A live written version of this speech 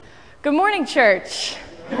Good morning, church.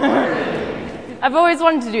 I've always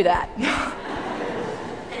wanted to do that.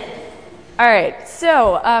 All right,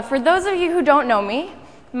 so for those of you who don't know me,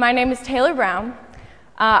 my name is Taylor Brown.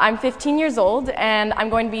 I'm 15 years old, and I'm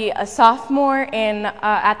going to be a sophomore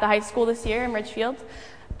at the high school this year in Ridgefield.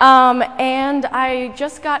 And I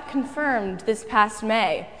just got confirmed this past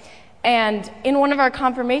May. And in one of our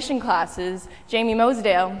confirmation classes, Jamie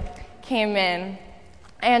Mosdale came in,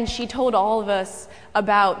 and she told all of us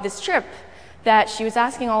about this trip that she was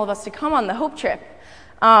asking all of us to come on, the Hope Trip.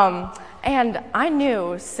 And I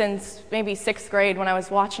knew since maybe 6th grade when I was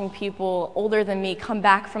watching people older than me come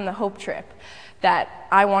back from the Hope Trip that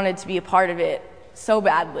I wanted to be a part of it so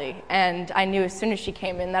badly. And I knew as soon as she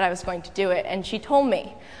came in that I was going to do it. And she told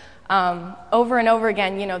me over and over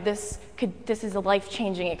again, you know, this is a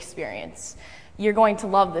life-changing experience. You're going to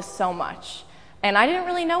love this so much. And I didn't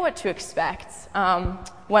really know what to expect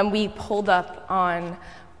when we pulled up on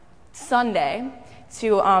Sunday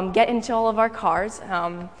to get into all of our cars.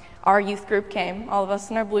 Our youth group came, all of us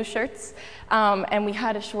in our blue shirts, and we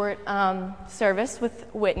had a short service with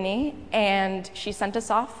Whitney, and she sent us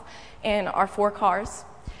off in our 4 cars.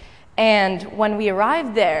 And when we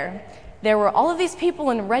arrived there were all of these people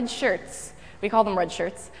in red shirts. We call them red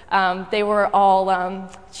shirts. They were all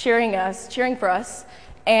cheering for us.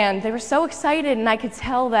 And they were so excited, and I could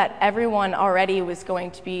tell that everyone already was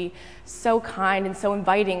going to be so kind and so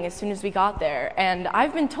inviting as soon as we got there. And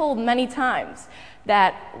I've been told many times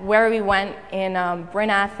that where we went in Bryn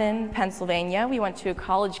Athyn, Pennsylvania, we went to a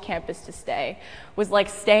college campus to stay, was like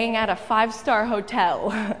staying at a 5-star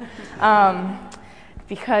hotel.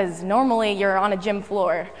 Because normally you're on a gym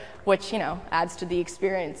floor, which, you know, adds to the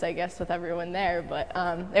experience, I guess, with everyone there. But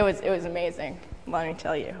it was amazing, let me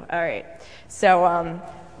tell you. All right. So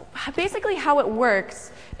basically how it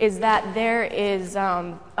works is that there is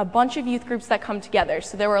a bunch of youth groups that come together.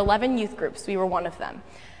 So there were 11 youth groups. We were one of them.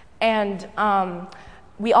 And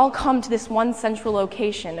we all come to this one central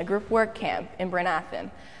location, a group work camp in Bryn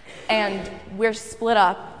Athyn. And we're split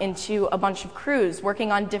up into a bunch of crews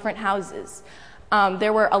working on different houses.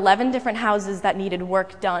 There were 11 different houses that needed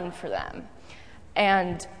work done for them.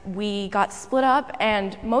 And we got split up,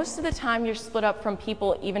 and most of the time you're split up from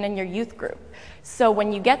people even in your youth group. So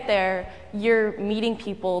when you get there, you're meeting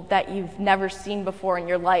people that you've never seen before in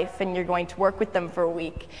your life, and you're going to work with them for a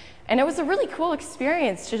week. And it was a really cool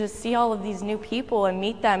experience to just see all of these new people and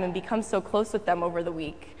meet them and become so close with them over the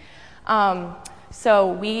week.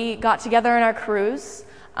 So we got together in our crews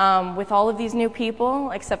with all of these new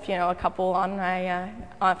people, except, you know, a couple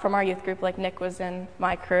from our youth group, like Nick was in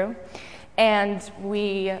my crew. And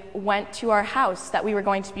we went to our house that we were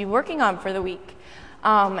going to be working on for the week.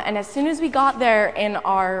 And as soon as we got there in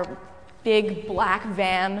our big black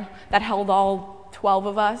van that held all 12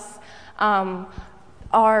 of us,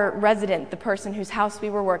 our resident, the person whose house we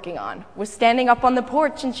were working on, was standing up on the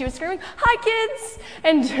porch, and she was screaming, "Hi, kids!"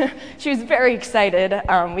 And she was very excited.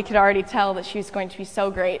 We could already tell that she was going to be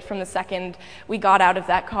so great from the second we got out of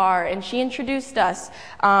that car. And she introduced us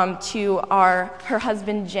to her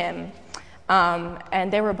husband, Jim.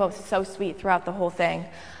 And they were both so sweet throughout the whole thing.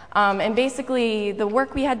 And basically, the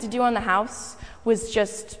work we had to do on the house was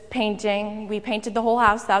just painting. We painted the whole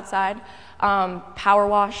house outside, power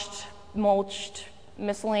washed, mulched,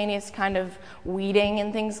 miscellaneous kind of weeding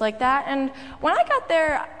and things like that. And when I got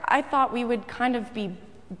there, I thought we would kind of be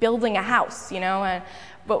building a house, you know,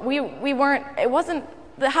 but we weren't.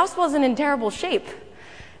 The house wasn't in terrible shape.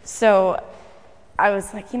 So I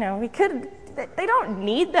was like, you know, they don't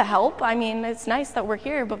need the help. I mean, it's nice that we're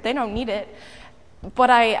here, but they don't need it. But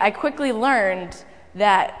I quickly learned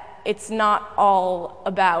that it's not all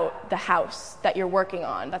about the house that you're working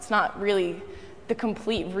on. That's not really the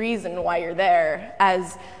complete reason why you're there.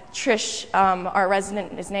 As Trish, our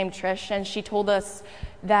resident, is named Trish, and she told us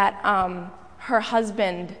that her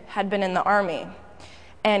husband had been in the Army,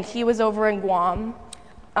 and he was over in Guam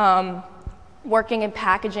working in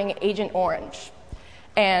packaging Agent Orange.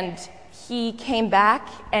 And he came back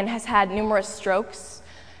and has had numerous strokes.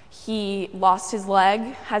 He lost his leg,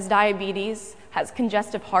 has diabetes, has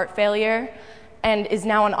congestive heart failure, and is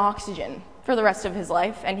now on oxygen for the rest of his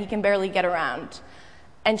life, and he can barely get around.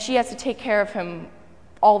 And she has to take care of him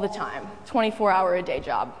all the time, 24-hour-a-day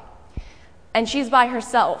job. And she's by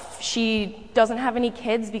herself. She doesn't have any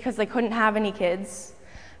kids because they couldn't have any kids,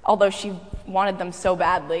 although she wanted them so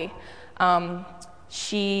badly.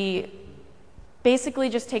 She basically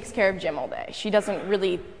just takes care of Jim all day. She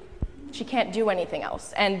can't do anything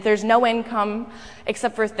else. And there's no income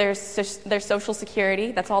except for their Social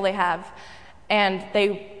Security. That's all they have. And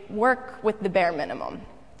they work with the bare minimum.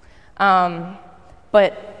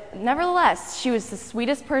 But nevertheless, she was the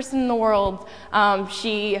sweetest person in the world.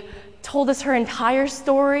 She told us her entire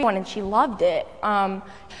story, and she loved it.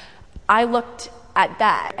 I looked at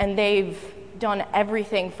that, and they've done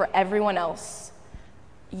everything for everyone else,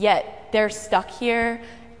 yet they're stuck here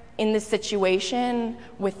in this situation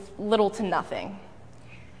with little to nothing.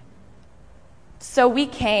 So we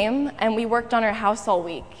came, and we worked on our house all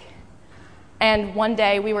week. And one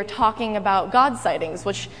day we were talking about God sightings,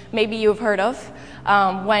 which maybe you've heard of,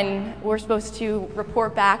 when we're supposed to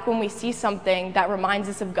report back when we see something that reminds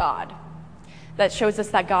us of God, that shows us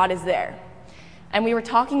that God is there. And we were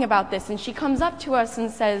talking about this, and she comes up to us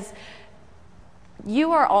and says,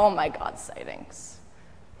 "You are all my God sightings.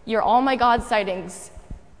 You're all my God sightings,"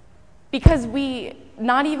 because we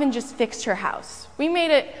not even just fixed her house. We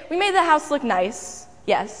made the house look nice,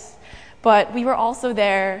 yes, but we were also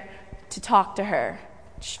there to talk to her,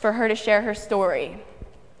 for her to share her story,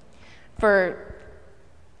 for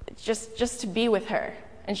just to be with her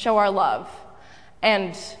and show our love.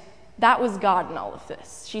 And that was God in all of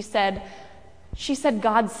this. She said,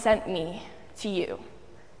 "God sent me to you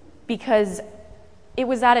because it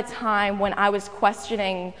was at a time when I was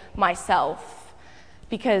questioning myself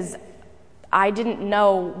because I didn't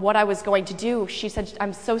know what I was going to do." She said,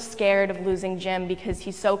 "I'm so scared of losing Jim because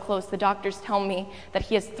he's so close. The doctors tell me that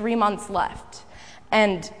he has 3 months left,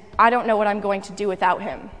 and I don't know what I'm going to do without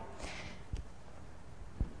him."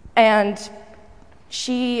 And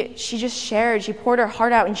she just shared, she poured her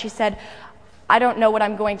heart out, and she said, "I don't know what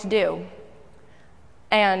I'm going to do."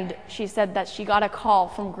 And she said that she got a call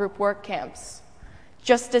from group work camps.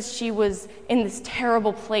 Just as she was in this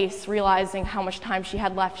terrible place, realizing how much time she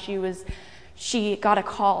had left, she got a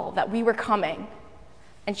call that we were coming.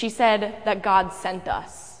 And she said that God sent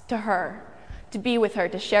us to her, to be with her,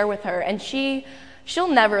 to share with her. And she'll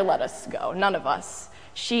never let us go, none of us.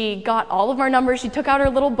 She got all of our numbers. She took out her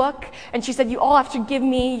little book, and she said, "You all have to give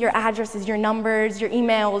me your addresses, your numbers, your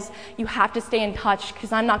emails. You have to stay in touch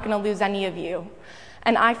because I'm not going to lose any of you."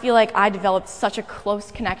 And I feel like I developed such a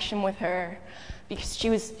close connection with her because she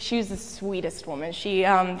was the sweetest woman.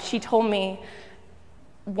 She told me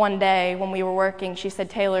one day when we were working, she said,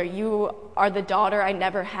 "Taylor, you are the daughter I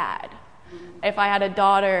never had. If I had a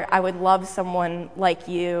daughter, I would love someone like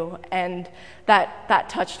you." And that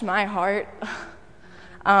touched my heart.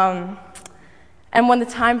 And when the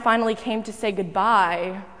time finally came to say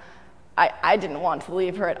goodbye, I didn't want to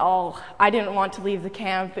leave her at all. I didn't want to leave the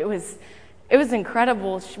camp. It was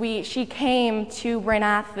incredible. She came to Bryn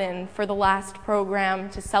Athyn for the last program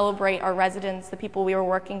to celebrate our residents, the people we were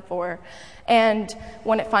working for. And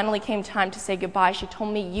when it finally came time to say goodbye, she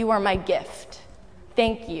told me, "You are my gift.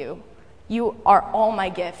 Thank you. You are all my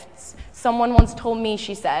gifts." Someone once told me,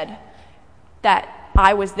 she said, that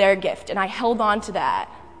I was their gift, and I held on to that.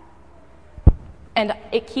 And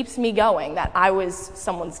it keeps me going, that I was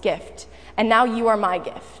someone's gift. And now you are my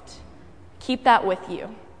gift. Keep that with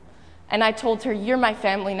you. And I told her, "You're my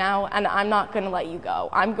family now, and I'm not going to let you go.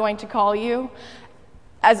 I'm going to call you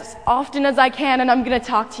as often as I can, and I'm going to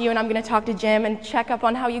talk to you, and I'm going to talk to Jim and check up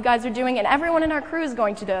on how you guys are doing." And everyone in our crew is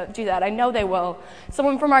going to do that. I know they will.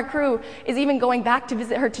 Someone from our crew is even going back to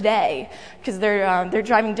visit her today because they're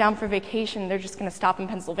driving down for vacation. They're just going to stop in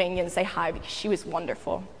Pennsylvania and say hi because she was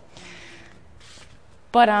wonderful.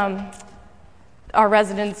 But our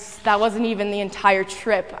residents, that wasn't even the entire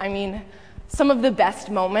trip. I mean, some of the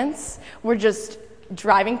best moments were just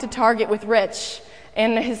driving to Target with Rich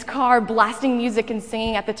in his car, blasting music and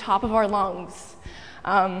singing at the top of our lungs.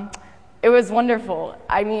 It was wonderful.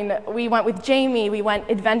 I mean, we went with Jamie, we went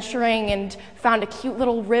adventuring and found a cute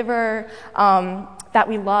little river that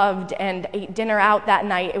we loved and ate dinner out that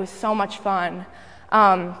night. It was so much fun.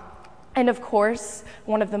 And of course,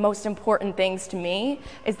 one of the most important things to me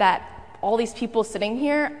is that all these people sitting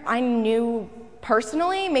here, I knew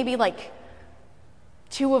personally, maybe like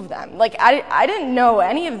 2 of them. Like, I didn't know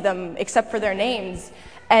any of them except for their names,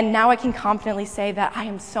 and now I can confidently say that I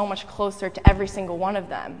am so much closer to every single one of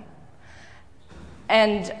them.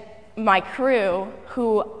 And my crew,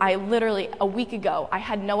 who I literally, a week ago, I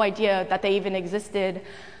had no idea that they even existed,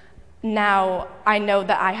 now I know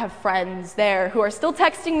that I have friends there who are still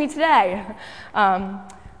texting me today.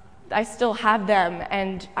 I still have them,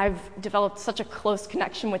 and I've developed such a close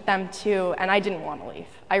connection with them too, and I didn't want to leave.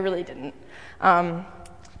 I really didn't.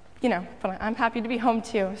 But I'm happy to be home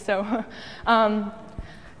too. So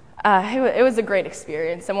it was a great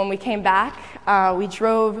experience. And when we came back, we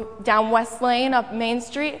drove down West Lane up Main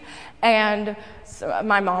Street, and so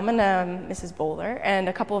my mom and Mrs. Bowler and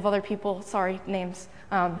a couple of other people, sorry, names,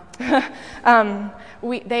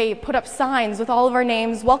 they put up signs with all of our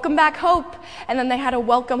names, "Welcome back, Hope," and then they had a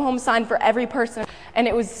welcome home sign for every person. And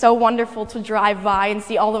it was so wonderful to drive by and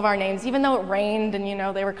see all of our names, even though it rained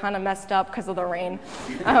and, they were kind of messed up because of the rain.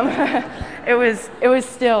 It was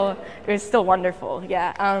still wonderful,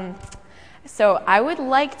 yeah. So I would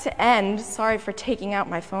like to end, sorry for taking out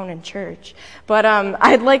my phone in church, but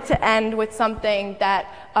I'd like to end with something that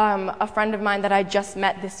a friend of mine that I just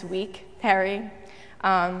met this week, Harry,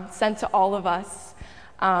 sent to all of us,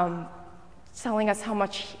 telling us how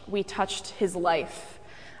much we touched his life.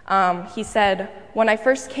 He said, "When I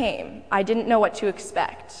first came, I didn't know what to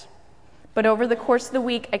expect. But over the course of the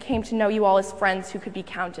week, I came to know you all as friends who could be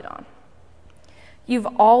counted on. You've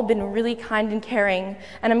all been really kind and caring,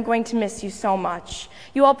 and I'm going to miss you so much.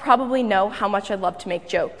 You all probably know how much I love to make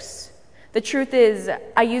jokes. The truth is,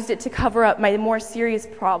 I used it to cover up my more serious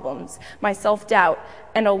problems, my self-doubt,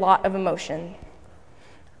 and a lot of emotion.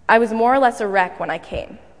 I was more or less a wreck when I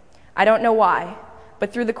came. I don't know why,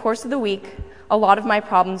 but through the course of the week, a lot of my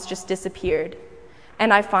problems just disappeared,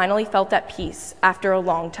 and I finally felt at peace after a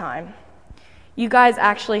long time. You guys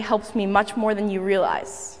actually helped me much more than you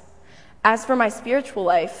realize. As for my spiritual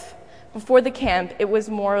life, before the camp, it was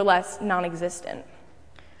more or less non-existent.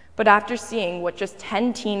 But after seeing what just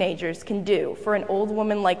 10 teenagers can do for an old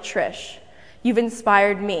woman like Trish, you've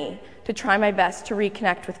inspired me to try my best to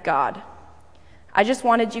reconnect with God. I just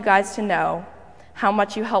wanted you guys to know how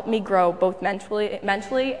much you helped me grow both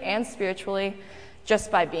mentally and spiritually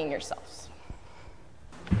just by being yourselves."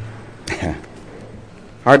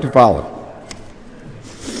 Hard to follow.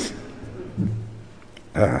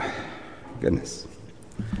 Goodness.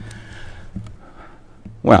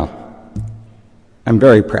 Well, I'm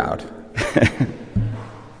very proud.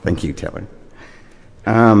 Thank you, Taylor.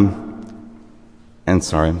 And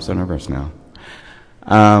sorry, I'm so nervous now.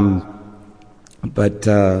 But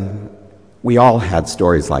we all had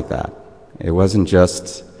stories like that. It wasn't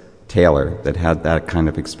just Taylor that had that kind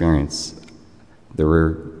of experience. There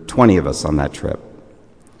were 20 of us on that trip,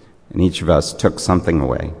 and each of us took something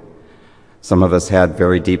away. Some of us had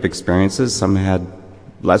very deep experiences, some had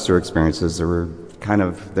lesser experiences.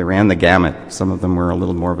 They ran the gamut. Some of them were a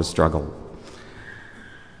little more of a struggle.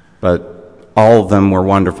 But all of them were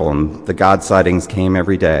wonderful, and the God sightings came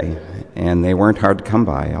every day, and they weren't hard to come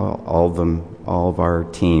by. All of our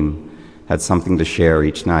team had something to share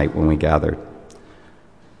each night when we gathered.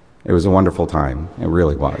 It was a wonderful time. It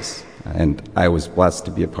really was. And I was blessed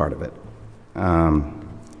to be a part of it.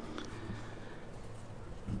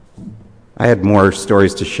 I had more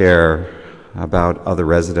stories to share about other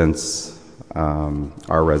residents.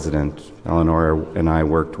 Our resident, Eleanor, and I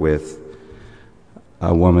worked with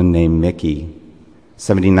a woman named Mickey,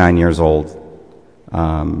 79 years old.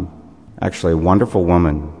 Actually, a wonderful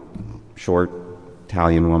woman, short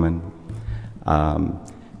Italian woman.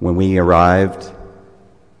 When we arrived,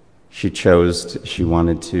 she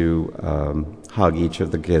wanted to hug each of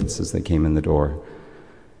the kids as they came in the door.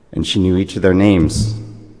 And she knew each of their names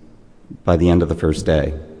by the end of the first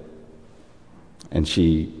day. And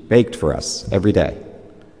she baked for us every day.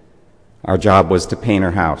 Our job was to paint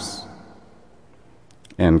her house.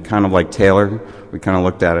 And kind of like Taylor, we kind of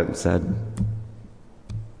looked at it and said,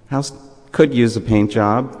 house could use a paint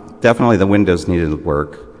job. Definitely the windows needed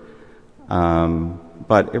work.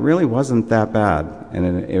 But it really wasn't that bad.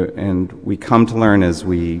 And we come to learn as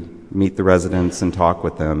we meet the residents and talk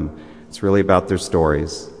with them, it's really about their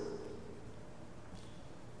stories.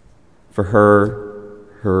 For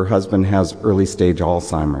her husband has early stage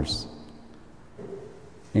Alzheimer's.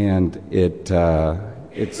 And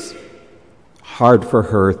it's hard for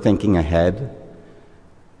her thinking ahead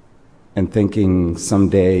and thinking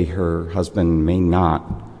someday her husband may not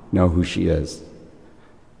know who she is.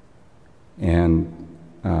 And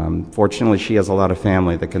fortunately, she has a lot of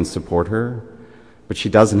family that can support her, but she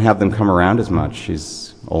doesn't have them come around as much.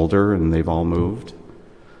 She's older and they've all moved.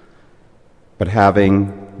 But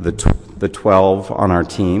having the 12 on our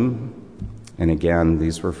team, and again,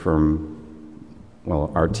 these were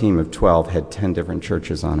our team of 12 had 10 different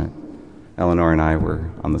churches on it. Eleanor and I were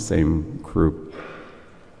on the same group.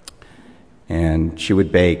 And she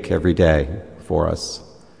would bake every day for us.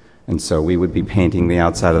 And so we would be painting the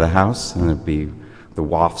outside of the house, and it'd be the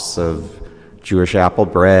wafts of Jewish apple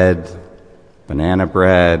bread, banana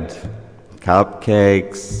bread,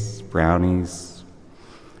 cupcakes, brownies.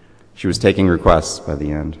 She was taking requests by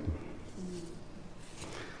the end.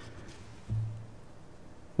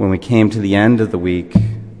 When we came to the end of the week,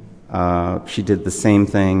 she did the same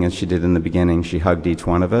thing as she did in the beginning. She hugged each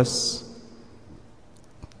one of us,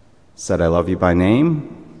 said, "I love you" by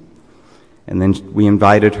name. And then we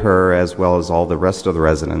invited her, as well as all the rest of the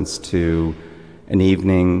residents, to an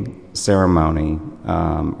evening ceremony.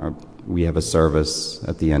 We have a service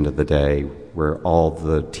at the end of the day where all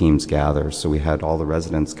the teams gather. So we had all the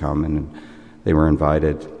residents come, and they were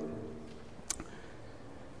invited.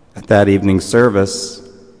 At that evening service,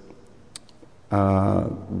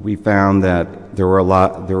 we found that there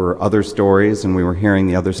were other stories, and we were hearing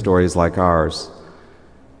the other stories like ours.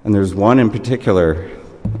 And there's one in particular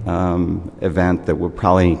event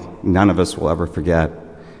that none of us will ever forget.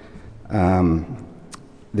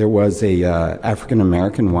 There was a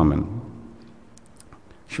African-American woman.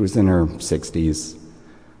 She was in her 60s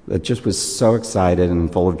that just was so excited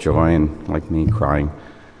and full of joy, and like me, crying.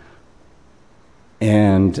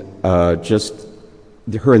 And just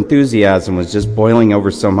her enthusiasm was just boiling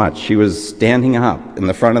over so much. She was standing up in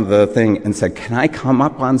the front of the thing and said, "Can I come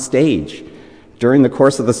up on stage during the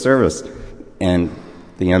course of the service?" And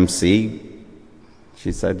the MC,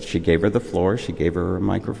 she said she gave her the floor. She gave her a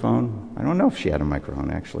microphone. I don't know if she had a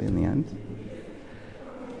microphone, actually, in the end.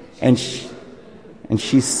 And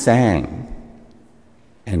she sang.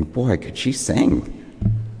 And boy, could she sing.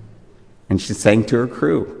 And she sang to her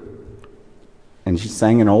crew. And she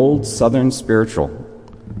sang an old Southern spiritual.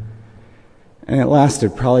 And it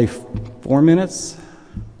lasted probably 4 minutes,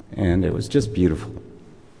 and it was just beautiful.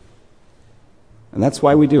 And that's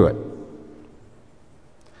why we do it.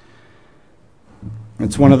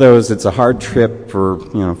 It's one of those, it's a hard trip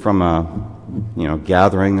from a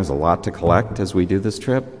gathering. There's a lot to collect as we do this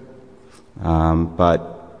trip. But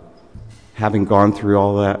having gone through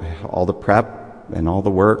all the prep and all the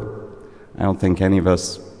work, I don't think any of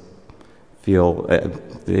us feel,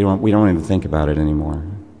 we don't even think about it anymore.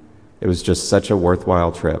 It was just such a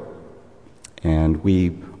worthwhile trip, and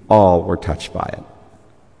we all were touched by it.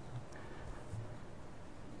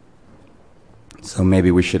 So maybe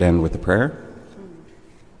we should end with a prayer.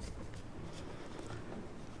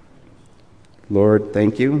 Lord,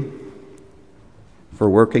 thank you for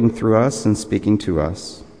working through us and speaking to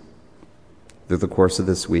us through the course of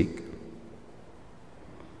this week.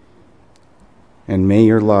 And may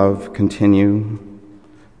your love continue,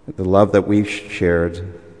 the love that we've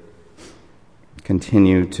shared,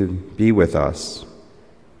 continue to be with us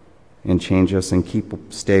and change us and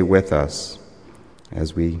stay with us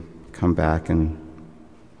as we come back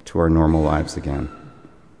to our normal lives again.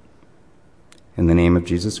 In the name of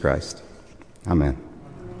Jesus Christ, amen.